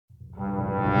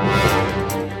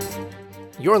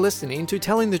You're listening to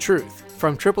Telling the Truth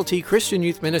from Triple T Christian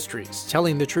Youth Ministries,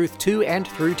 telling the truth to and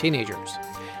through teenagers.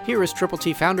 Here is Triple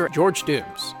T founder George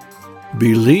Dooms.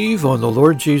 Believe on the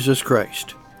Lord Jesus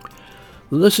Christ.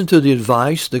 Listen to the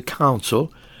advice, the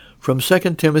counsel, from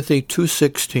 2 Timothy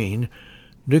 2:16,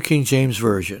 New King James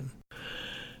Version.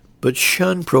 But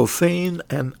shun profane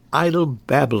and idle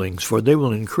babblings, for they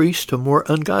will increase to more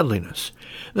ungodliness.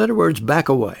 In other words, back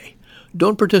away.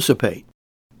 Don't participate.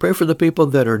 Pray for the people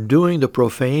that are doing the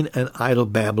profane and idle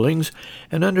babblings,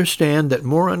 and understand that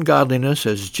more ungodliness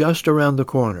is just around the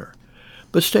corner.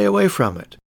 But stay away from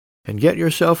it, and get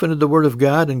yourself into the Word of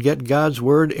God and get God's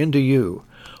Word into you.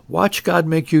 Watch God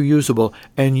make you usable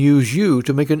and use you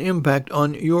to make an impact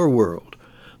on your world,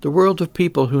 the world of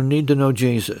people who need to know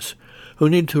Jesus, who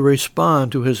need to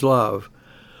respond to His love,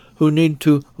 who need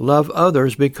to love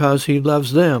others because He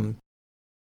loves them,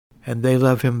 and they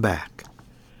love Him back.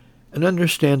 And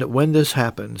understand that when this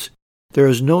happens, there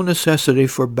is no necessity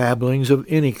for babblings of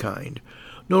any kind,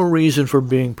 no reason for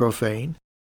being profane.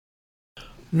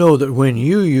 Know that when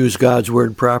you use God's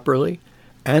Word properly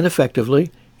and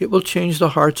effectively, it will change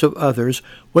the hearts of others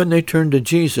when they turn to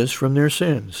Jesus from their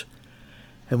sins,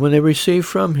 and when they receive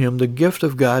from Him the gift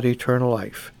of God, eternal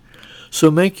life. So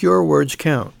make your words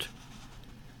count,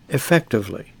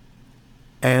 effectively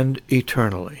and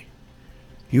eternally.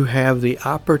 You have the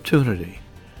opportunity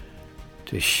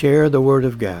to share the Word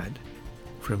of God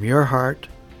from your heart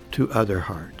to other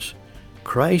hearts.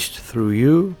 Christ, through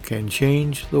you, can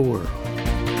change the world.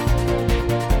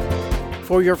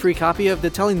 For your free copy of the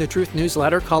Telling the Truth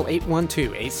newsletter, call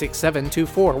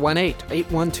 812-867-2418,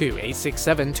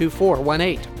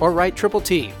 812-867-2418, or write Triple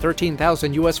T,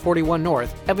 13,000 U.S. 41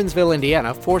 North, Evansville,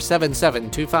 Indiana,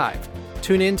 47725.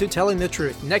 Tune in to Telling the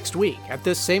Truth next week at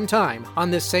this same time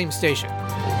on this same station.